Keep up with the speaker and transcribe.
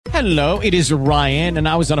Hello, it is Ryan, and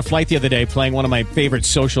I was on a flight the other day playing one of my favorite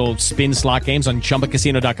social spin slot games on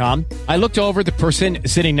ChumbaCasino.com. I looked over at the person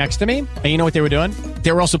sitting next to me, and you know what they were doing?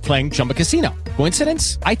 They were also playing Chumba Casino.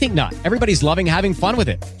 Coincidence? I think not. Everybody's loving having fun with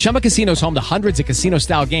it. Chumba Casino is home to hundreds of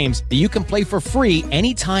casino-style games that you can play for free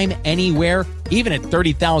anytime, anywhere, even at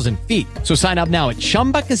 30,000 feet. So sign up now at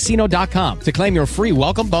ChumbaCasino.com to claim your free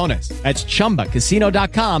welcome bonus. That's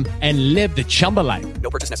ChumbaCasino.com and live the Chumba life.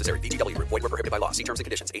 No purchase necessary. VGW. Void where prohibited by law. See terms and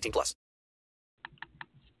conditions. 18 plus.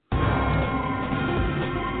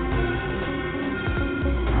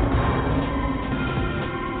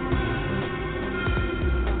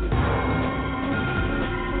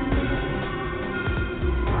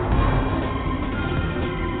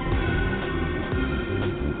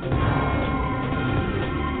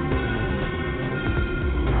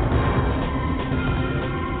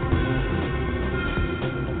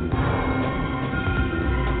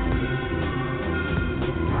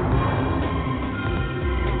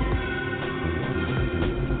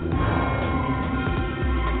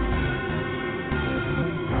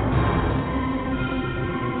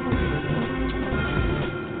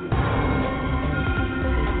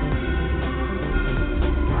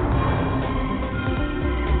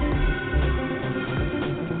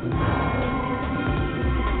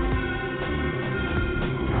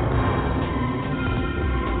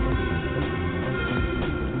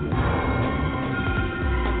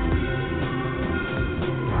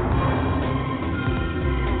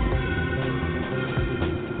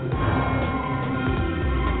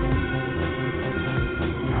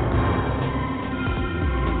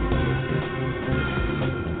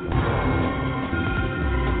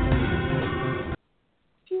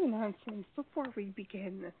 Before we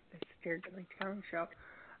begin this Fairly Town show,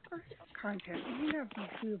 our content may not be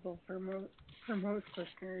suitable for most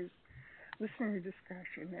listeners. Listener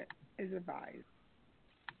discretion is advised.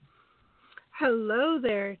 Hello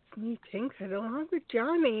there, it's me, Pinkhead, along with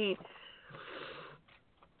Johnny.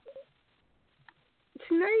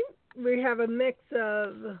 Tonight we have a mix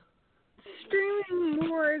of streaming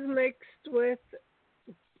wars mixed with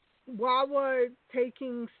Wawa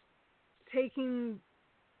taking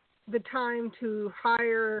the time to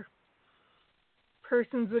hire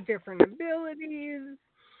persons with different abilities,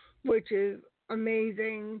 which is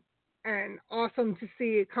amazing and awesome to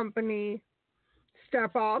see a company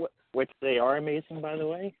step up. Which they are amazing, by the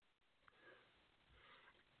way.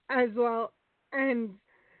 As well, and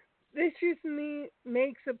this just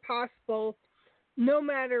makes it possible, no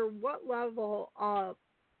matter what level up,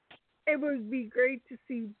 it would be great to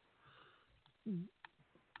see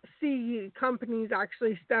companies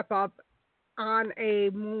actually step up on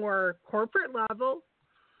a more corporate level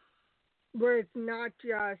where it's not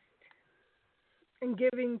just in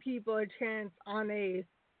giving people a chance on a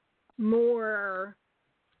more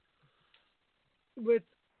with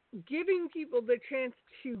giving people the chance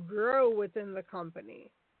to grow within the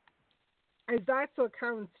company, as that's what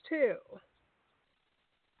counts too.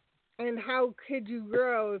 And how could you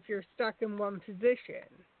grow if you're stuck in one position?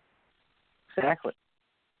 Exactly.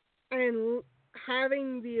 And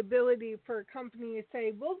having the ability for a company to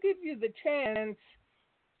say, we'll give you the chance,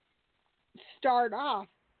 start off,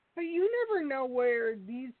 but you never know where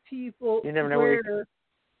these people,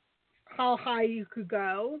 how high you could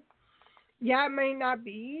go. Yeah, it may not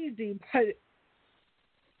be easy, but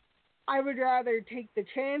I would rather take the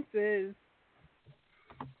chances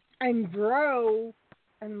and grow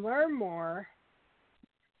and learn more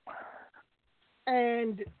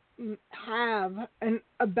and have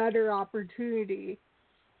a better opportunity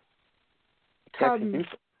come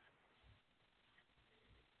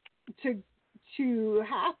to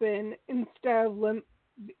happen instead of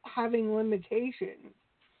having limitations,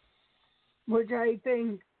 which I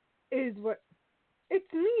think is what it's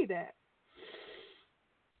needed.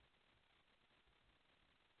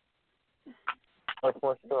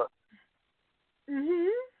 For sure.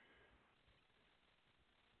 Mhm.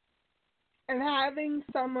 And having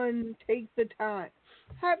someone take the time,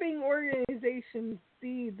 having organizations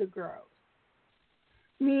see the growth,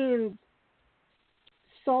 means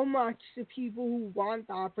so much to people who want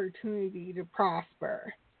the opportunity to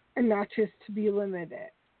prosper and not just to be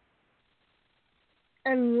limited.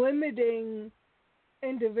 And limiting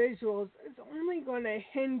individuals is only going to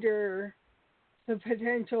hinder the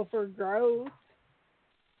potential for growth,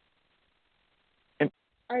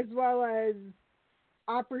 as well as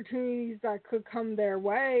opportunities that could come their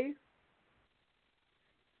way.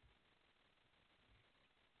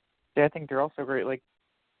 Yeah, I think they're also great. Like,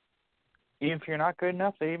 even if you're not good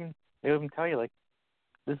enough, they even tell you, like,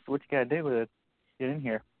 this is what you gotta do with it. Get in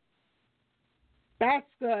here. That's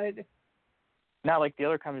good. Not like the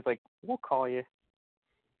other companies, like, we'll call you.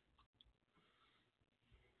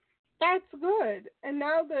 That's good. And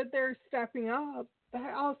now that they're stepping up,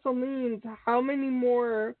 that also means how many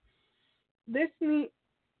more. This is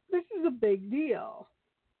a big deal.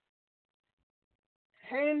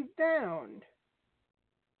 Hands down.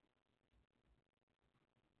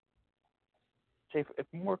 Say,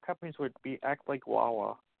 if more companies would act like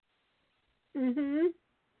Wawa, Mhm.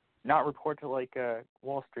 not report to like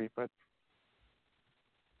Wall Street, but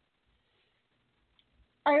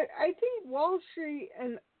I think Wall Street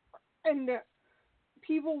and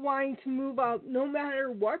people wanting to move out, no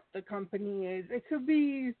matter what the company is. It could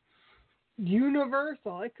be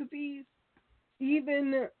Universal. It could be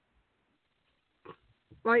even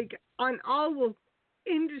like on all of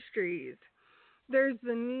industries. There's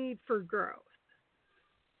the need for growth.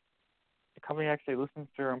 the company actually listens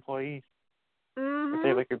to their employees. Mhm. If they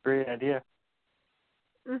have like a great idea.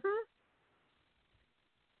 Mhm.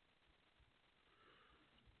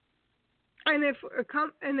 And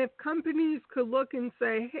if companies could look and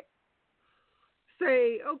say,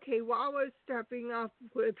 okay, Wawa's stepping up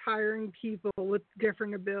with hiring people with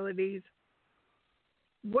different abilities.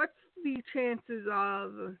 What's the chances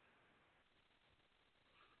of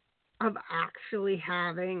actually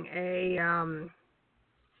having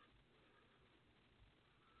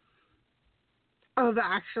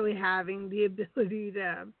the ability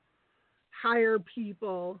to hire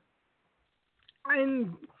people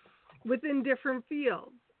and within different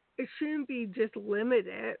fields? It shouldn't be just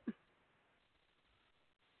limited.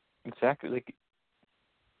 Exactly. Like,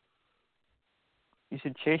 you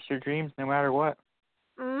should chase your dreams no matter what.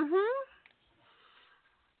 Mhm.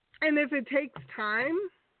 And if it takes time,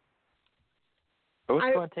 But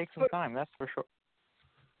it's going to take some time, that's for sure.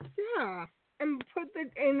 yeah, and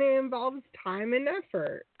it involves time and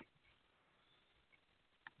effort,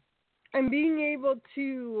 and being able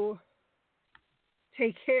to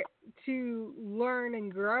to learn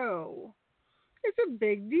and grow. It's a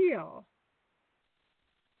big deal.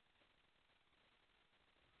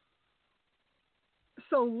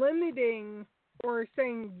 So limiting or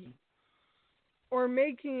saying or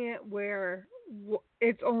making it where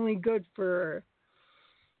it's only good for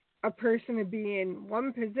a person to be in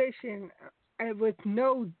one position with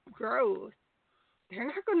no growth, they're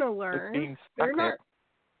not going to learn. Just being stuck They're not.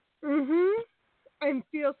 there. And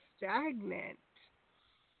feel stagnant.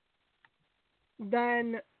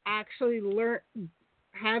 Than actually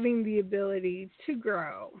having the ability to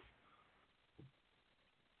grow.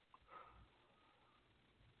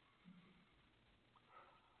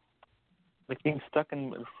 Like being stuck in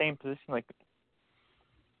the same position, like,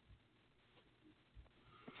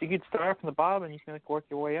 so you could start from the bottom and you can like work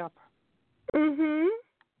your way up.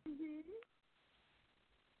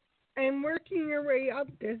 And working your way up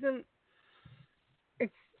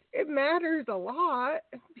it matters a lot,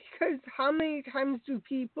 because how many times do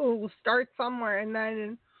people start somewhere and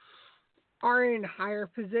then are in higher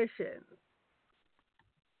positions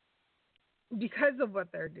because of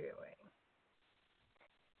what they're doing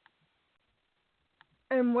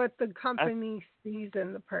and what the company sees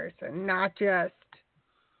in the person, not just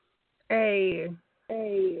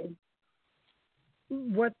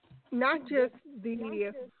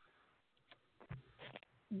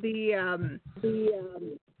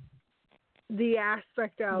the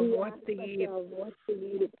aspect of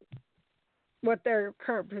what their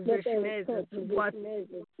current position is.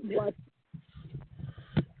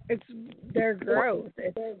 It's their growth.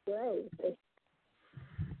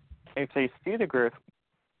 If they see the growth,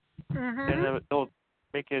 Mm-hmm. then they'll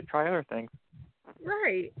make you try other things.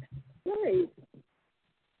 Right.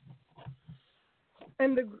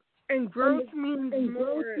 And growth means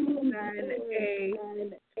more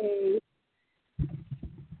than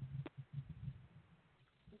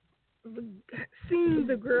seeing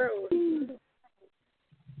the growth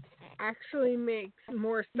actually makes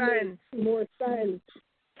more sense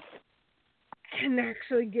and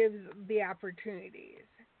actually gives the opportunities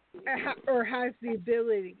or has the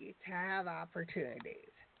ability to have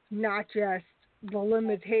opportunities, not just the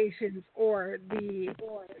limitations or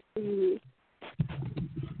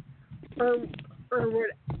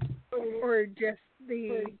just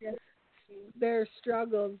their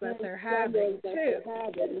struggles that they're having too.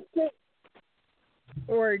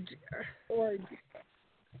 Or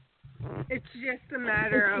it's just a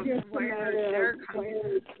matter of where they're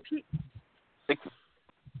coming.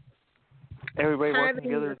 Everybody working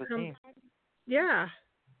together as a team. Yeah.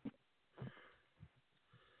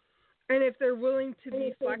 And if they're willing to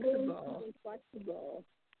be flexible,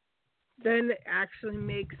 then it actually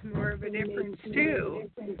makes more of a difference too.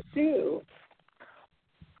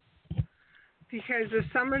 Because if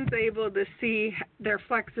someone's able to see their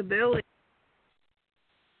flexibility,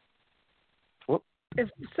 Whoop. if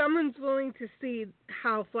someone's willing to see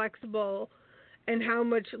how flexible and how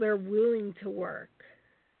much they're willing to work,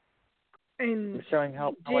 and showing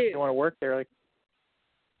how much you want to work there, like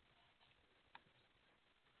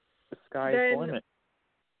the sky is the limit.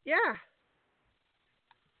 Yeah.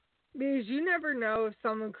 Because you never know if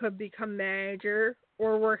someone could become manager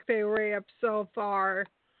or work their way up so far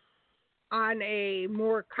on a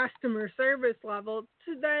more customer service level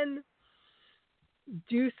to then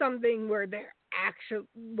do something where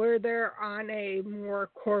they're on a more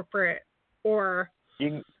corporate or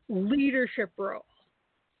leadership role.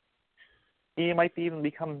 You might even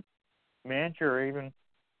become manager, or even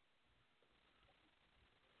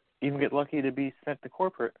get lucky to be sent to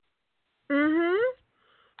corporate. Mhm.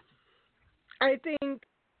 I think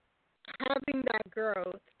having that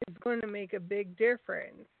growth is going to make a big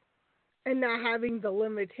difference, and not having the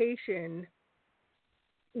limitation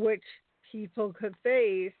which people could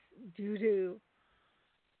face due to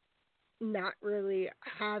not really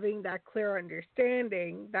having that clear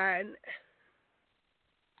understanding. Then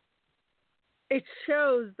it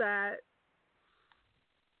shows that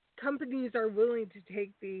companies are willing to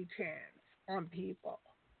take the chance on people.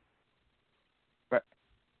 Right.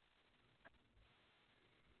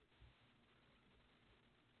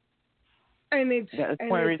 And it's That's and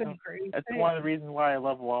one of the it's reasons. a great That's thing. one of the reasons why I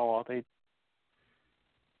love Wawa.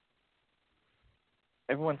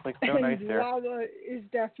 Everyone's like so nice there. Wawa is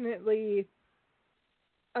definitely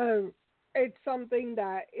it's something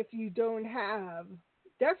that if you don't have,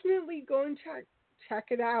 definitely go and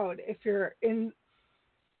check it out if you're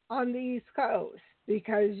on the East Coast,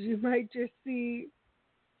 because you might just see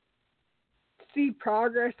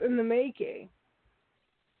progress in the making,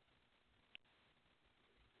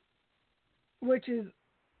 which is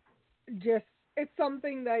just, it's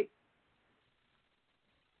something that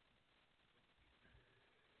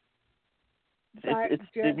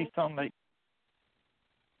It'd be something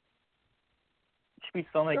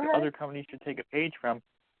like other companies should take a page from.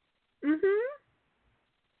 Mhm.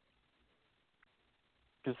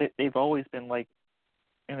 Because they've always been like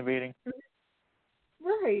innovating.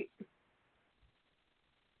 Right.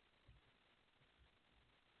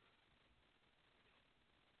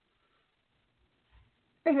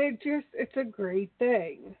 And it's a great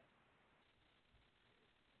thing.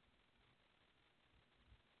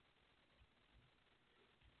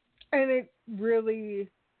 And it really,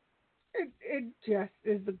 it just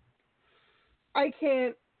is I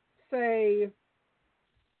can't say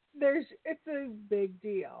it's a big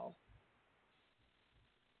deal.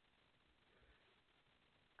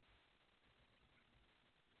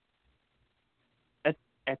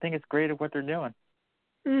 I think it's great at what they're doing.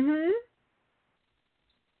 Mhm.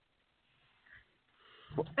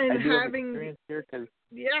 And I do have having experience here because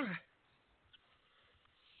yeah.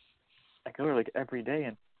 I go there like every day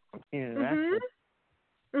and I'm seeing it in Mhm. action.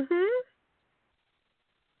 Mhm.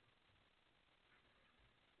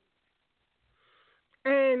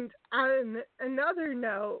 And on another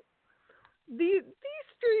note, these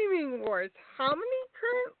streaming wars, how many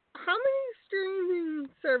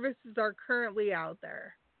streaming services are currently out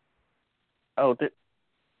there? Oh,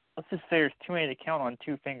 let's just say there's too many to count on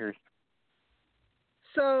two fingers.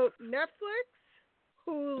 So Netflix,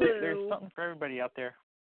 Hulu. There's something for everybody out there.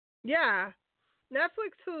 Yeah,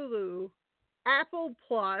 Netflix, Hulu, Apple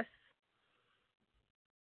Plus,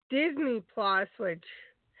 Disney Plus, which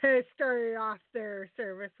has started off their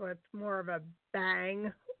service with more of a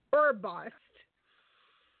bang or a bust.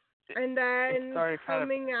 And then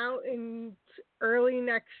coming out in early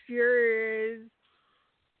next year is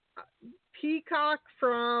Peacock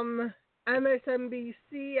from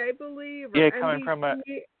MSNBC, I believe. Yeah, or coming NBC, from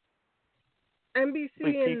NBC,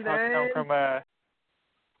 and Peacock then coming from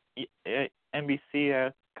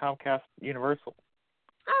NBC, Comcast, Universal.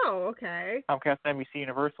 Oh, okay. Comcast, NBC,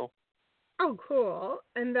 Universal. Oh, cool.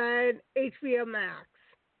 And then HBO Max.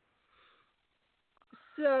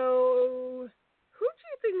 So, who do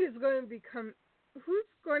you think is going to become? Who's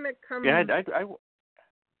going to come? Yeah,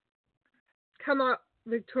 come out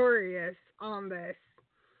victorious on this?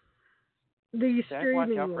 These streaming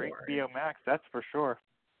watch out wars. for HBO Max, that's for sure.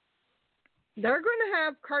 They're going to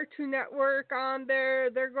have Cartoon Network on there.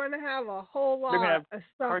 They're going to have a whole lot of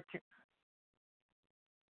stuff.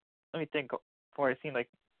 Let me think before I see, like,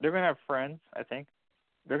 they're going to have Friends, I think.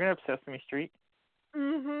 They're going to have Sesame Street.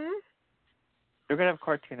 Mhm. They're going to have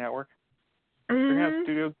Cartoon Network. Mhm. They're going to have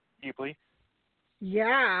Studio Ghibli.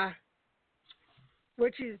 Yeah.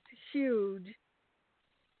 Which is huge.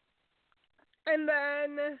 And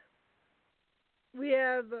then we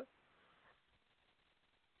have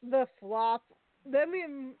the flop, them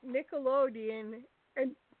and Nickelodeon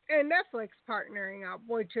and Netflix partnering up,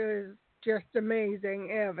 which is just amazing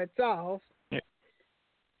in of itself. Yeah.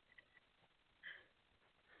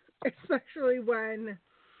 Especially when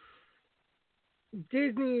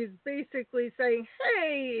Disney is basically saying,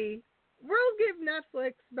 hey, we'll give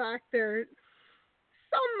Netflix back their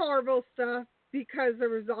some Marvel stuff because there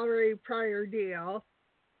was already a prior deal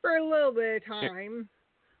for a little bit of time.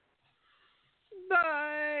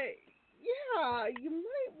 But yeah, you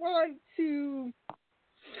might want to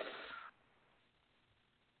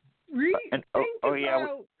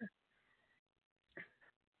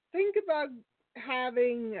think about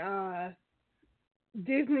having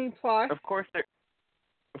Disney Plus. Of course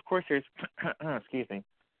there's excuse me,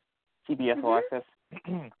 CBS All Access.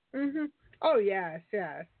 Mhm. Oh yes.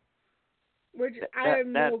 Which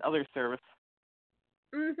that other service.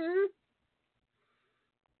 Mhm.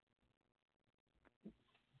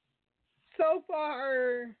 So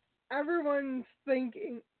far, everyone's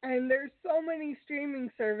thinking, and there's so many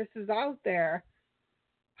streaming services out there.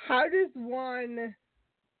 How does one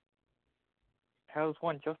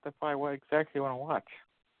justify what exactly you want to watch?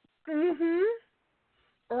 Mhm.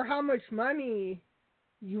 Or how much money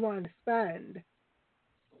you want to spend?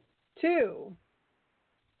 Too.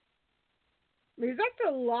 Because that's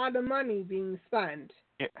a lot of money being spent.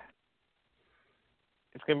 Yeah.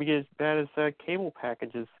 It's going to be as bad as cable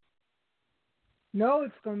packages. No,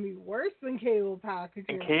 it's going to be worse than cable packages.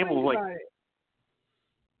 And cable, Think about it.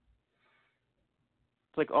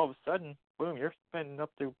 It's like all of a sudden, boom, you're spending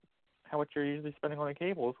up to how much you're usually spending on a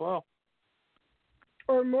cable as well.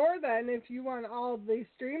 Or more than if you want all the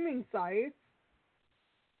streaming sites.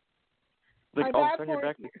 Like At all of that a sudden you're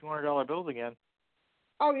point, back to $200 bills again.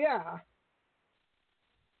 Oh, yeah.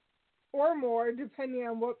 Or more, depending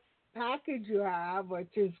on what package you have,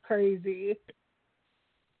 which is crazy.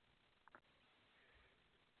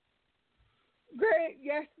 Great.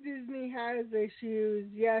 Yes, Disney has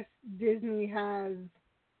issues. Yes, Disney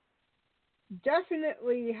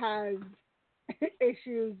definitely has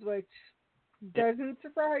issues, which doesn't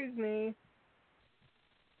surprise me.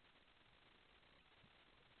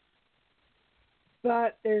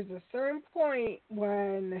 But there's a certain point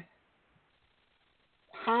when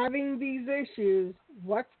having these issues,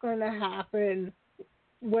 what's going to happen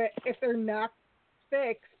if they're not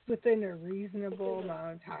fixed within a reasonable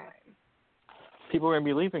amount of time? People are going to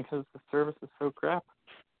be leaving because the service is so crap.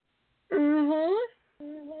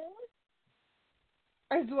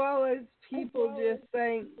 As well as people just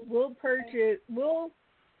saying, we'll purchase, we'll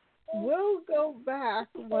go back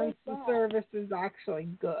once the service is actually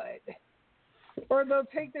good. Or they'll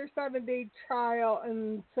take their 7-day trial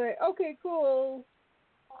and say, okay, cool.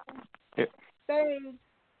 Yeah. Thanks.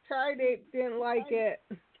 Tried it, didn't like it.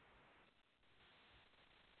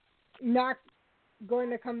 Not going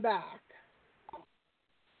to come back.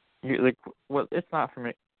 You're like, well, it's not for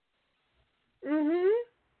me.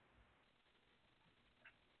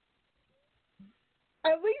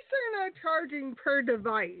 At least they're not charging per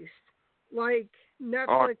device. Like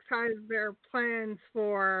Netflix has their plans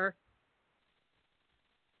for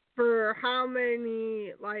how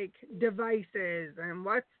many devices and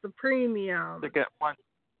what's the premium. They get one.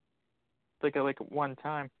 They get one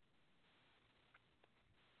time.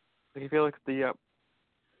 Like you feel like the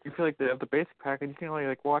basic package, you can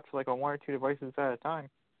only watch on 1 or 2 devices at a time.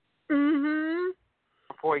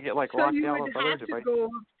 Before you get locked out of other devices. So you would have to go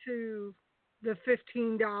up to the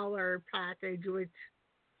 $15 package, which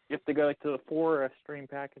you have to go to the 4 stream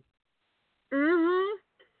package.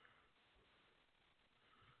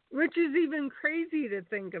 Which is even crazy to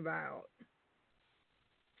think about.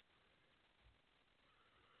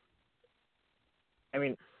 I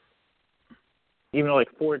mean, even though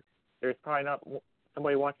 4, there's probably not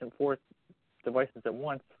somebody watching 4 devices at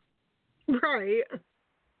once. Right.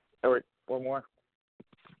 Or more.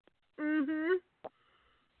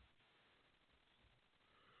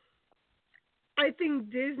 I think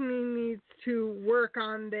Disney needs to work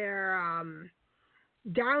on their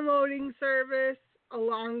downloading service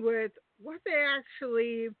along with what they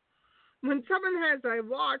actually, when someone has a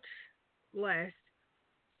watch list.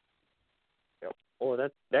 Oh,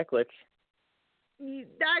 that glitch.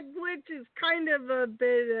 That glitch is kind of a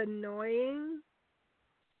bit annoying.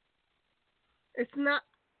 It's not,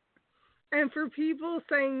 and for people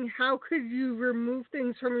saying, how could you remove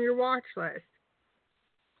things from your watch list?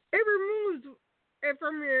 It removes it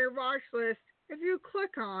from your watch list if you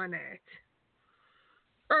click on it.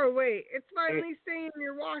 Oh, wait, it's finally staying in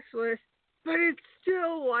your watch list, but it's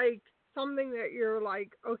still something that you're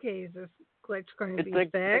okay, is this glitch going to be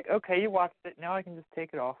fixed? Okay, you watched it, now I can just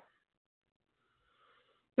take it off.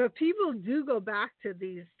 But people do go back to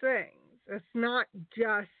these things. It's not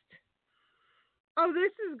just, oh,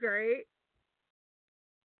 this is great.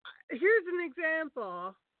 Here's an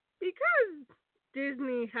example. Because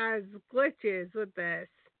Disney has glitches with this,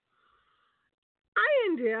 I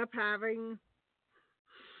ended up having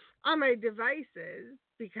on my devices,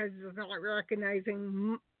 because it's not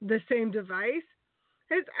recognizing the same device,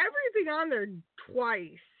 has everything on there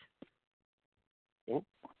twice. Oop.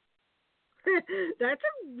 That's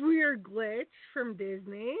a weird glitch from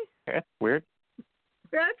Disney. That's weird.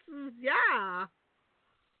 Yeah.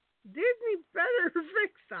 Disney better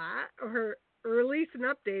fix that or release an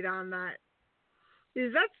update on that.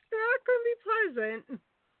 Because that's not going to be pleasant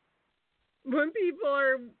when people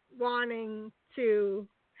are wanting to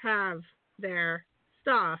have their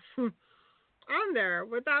stuff on there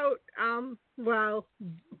without,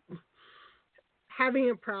 having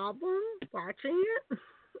a problem watching it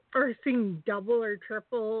or seeing double or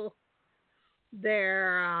triple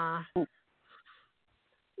their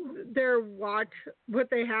what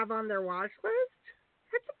they have on their watch list.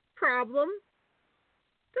 That's a problem.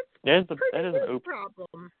 That is a oops.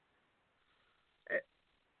 problem.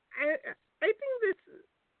 I think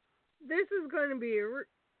this is going to be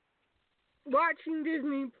watching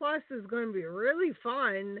Disney Plus is going to be really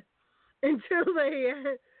fun until they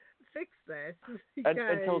fix this.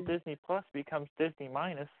 Until Disney Plus becomes Disney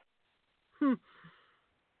minus. No,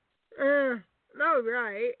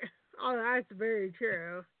 right. Oh, that's very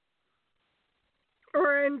true.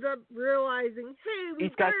 Or ends up realizing, hey, we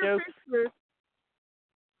better fix this.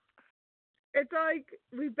 It's like,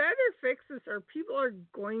 we better fix this or people are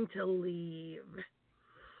going to leave.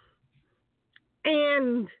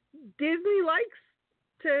 And Disney likes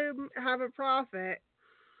to have a profit.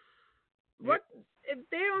 What if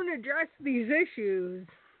they don't address these issues?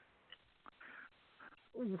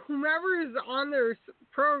 Whomever is on their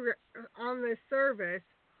program on this service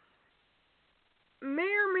may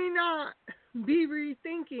or may not be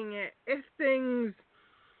rethinking it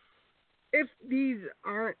if these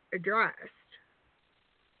aren't addressed.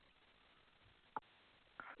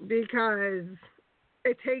 Because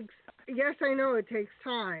it takes, yes, I know it takes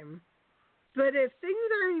time, but if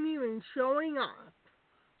things aren't even showing up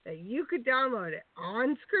that you could download it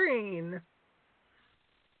on screen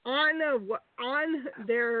on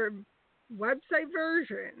their website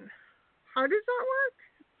version, how does that work?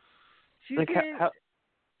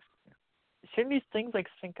 Shouldn't these things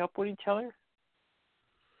sync up with each other?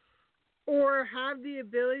 Or have the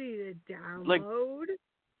ability to download?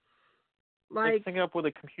 Like sync up with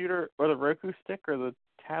a computer or the Roku stick or the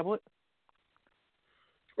tablet?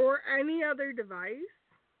 Or any other device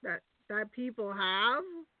that people have?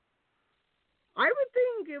 I would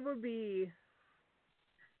think it would be,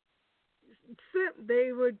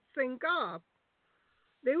 they would sync up.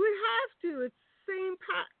 They would have to.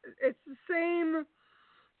 It's the same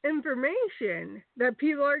information that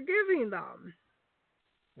people are giving them.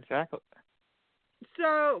 Exactly.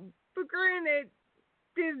 So, but granted,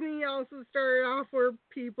 Disney also started off where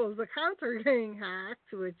people's accounts are getting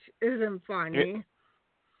hacked, which isn't funny.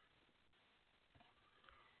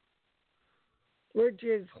 Which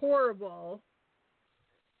is horrible.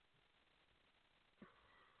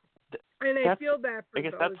 And I feel bad for I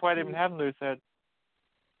guess those that's why people. they've been having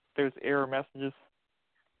those error messages.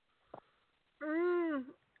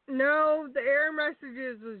 No, the error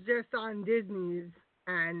messages was just on Disney's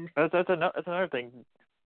end. That's another thing.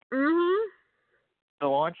 Mhm. The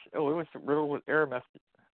launch, it was riddled with error messages.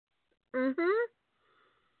 Mhm.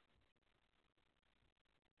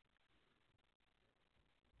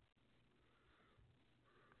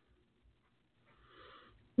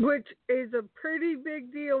 Which is a pretty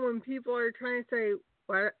big deal when people are trying to say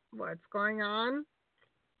what's going on.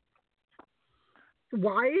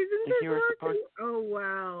 Why isn't this working? Oh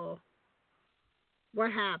well.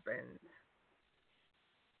 What happened?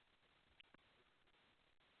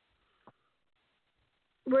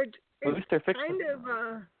 Which is kind of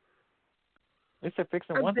at least they're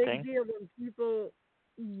fixing a one big thing. deal when people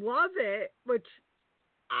love it, which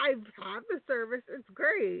I've had the service. It's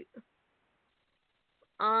great.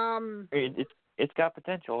 It's got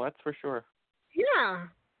potential, that's for sure. Yeah.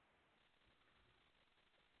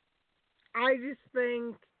 I just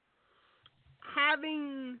think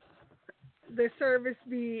having the service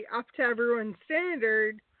be up to everyone's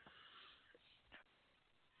standard,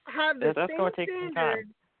 have the that's same going to take some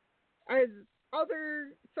standard time. as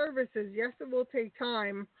other services. Yes, it will take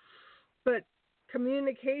time, but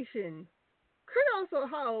communication could also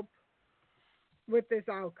help with this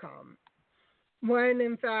outcome. When,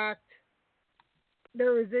 in fact,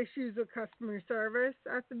 there was issues with customer service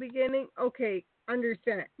at the beginning, okay,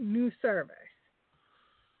 understand, new service.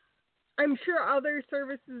 I'm sure other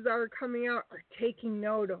services that are coming out are taking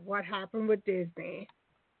note of what happened with Disney.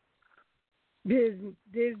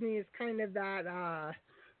 Disney is kind of that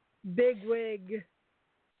bigwig.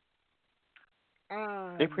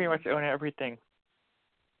 They pretty much own everything.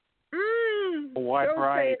 Don't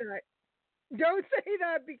variety. say that. Don't say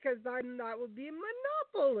that, because then that would be a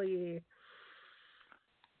monopoly.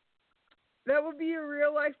 That would be a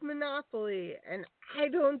real life monopoly, and I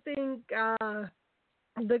don't think the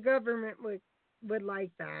government would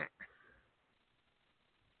like that.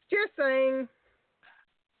 Just saying.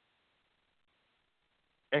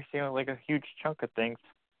 Actually, own like a huge chunk of things.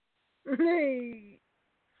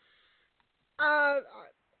 I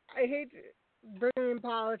hate bringing in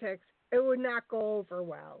politics. It would not go over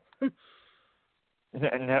well.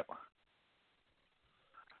 No.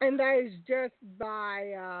 And that is just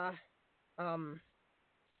by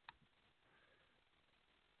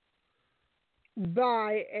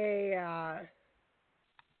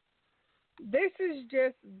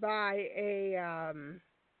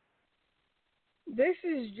this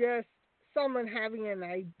is just someone having an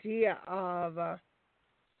idea of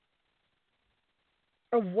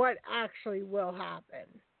what actually will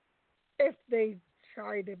happen if they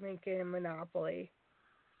try to make it a monopoly.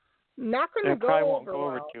 Not going to go probably over won't go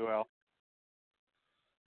over well. too well.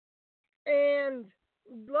 And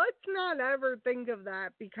let's not ever think of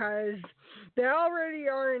that, because they already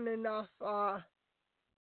are in enough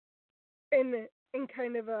in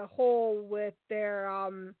kind of a hole with their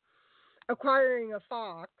acquiring a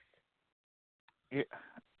Fox. Yeah.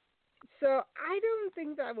 So I don't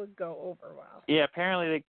think that would go over well. Yeah,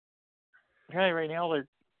 apparently right now they're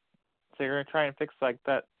going to try and fix like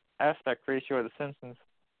that aspect ratio of The Simpsons,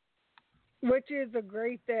 which is a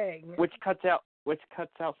great thing. Which cuts out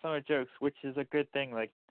some of the jokes, which is a good thing.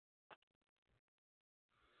 Like,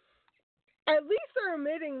 at least they're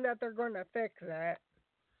admitting that they're going to fix it.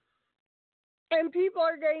 And people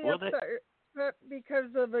are getting upset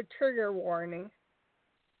because of a trigger warning,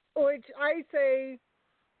 which I say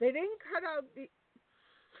they didn't cut out the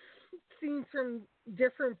scenes from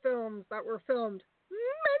different films that were filmed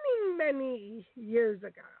many, many years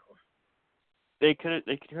ago. They could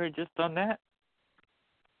have just done that.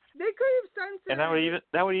 They could have censored. And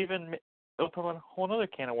that would even open a whole other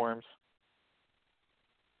can of worms.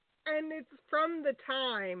 And it's from the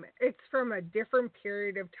time. It's from a different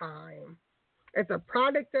period of time. It's a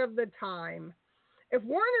product of the time. If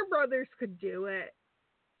Warner Brothers could do it,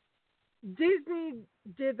 Disney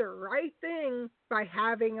did the right thing by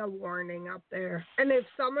having a warning up there. And if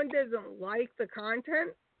someone doesn't like the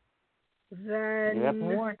content, then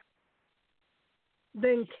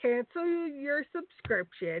cancel your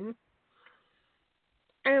subscription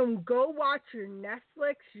and go watch your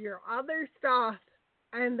Netflix, your other stuff,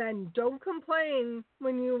 and then don't complain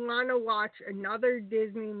when you want to watch another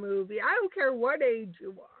Disney movie. I don't care what age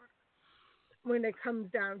you are when it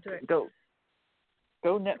comes down to it. Go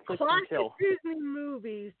Netflix and chill. Classic Disney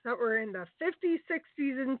movies that were in the 50s,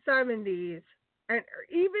 60s, and 70s, and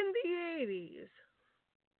even the 80s.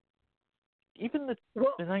 Even the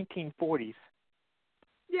 1940s.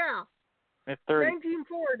 Yeah. The 30s.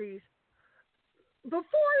 1940s.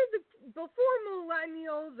 Before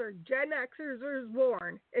millennials or Gen Xers were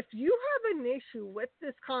born, if you have an issue with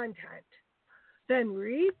this content, then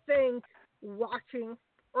rethink watching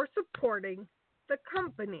or supporting the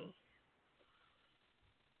company.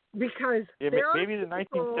 Because maybe the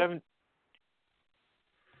 1970s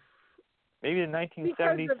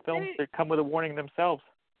films should come with a warning themselves.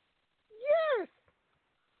 Yes.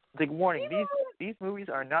 Like, warning, these movies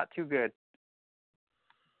are not too good.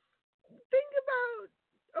 Think about,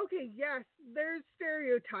 okay, yes, there's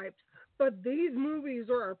stereotypes, but these movies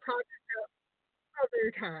are a product of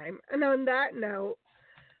their time. And on that note,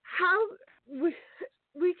 how we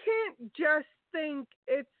can't just think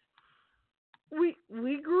it's we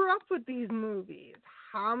grew up with these movies.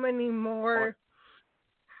 How much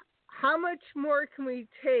more can we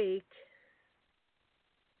take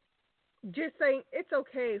just saying it's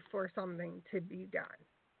okay for something to be done?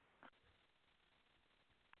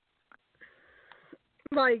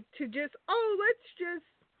 Like, to just,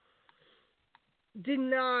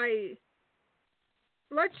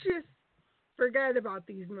 let's just forget about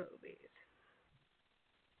these movies.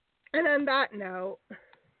 And on that note,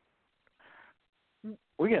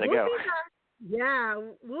 we gotta go.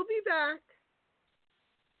 We'll be back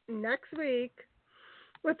next week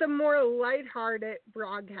with a more lighthearted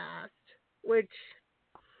broadcast, which,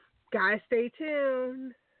 guys, stay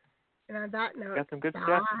tuned. And on that note, got some good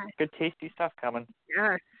stuff, good tasty stuff coming.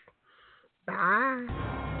 Yes. Bye.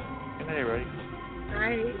 Good night, everybody.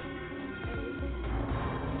 Bye.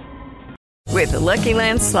 With the Lucky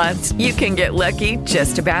Land Slots, you can get lucky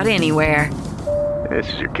just about anywhere.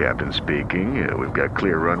 This is your captain speaking. We've got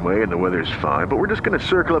clear runway and the weather's fine, but we're just going to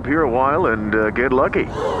circle up here a while and get lucky.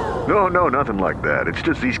 No, nothing like that. It's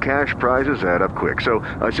just these cash prizes add up quick. So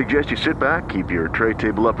I suggest you sit back, keep your tray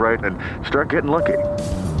table upright, and start getting lucky.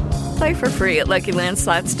 Play for free at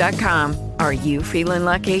LuckyLandSlots.com. Are you feeling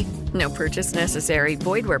lucky? No purchase necessary.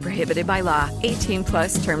 Void where prohibited by law.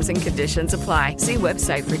 18+ terms and conditions apply. See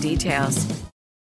website for details.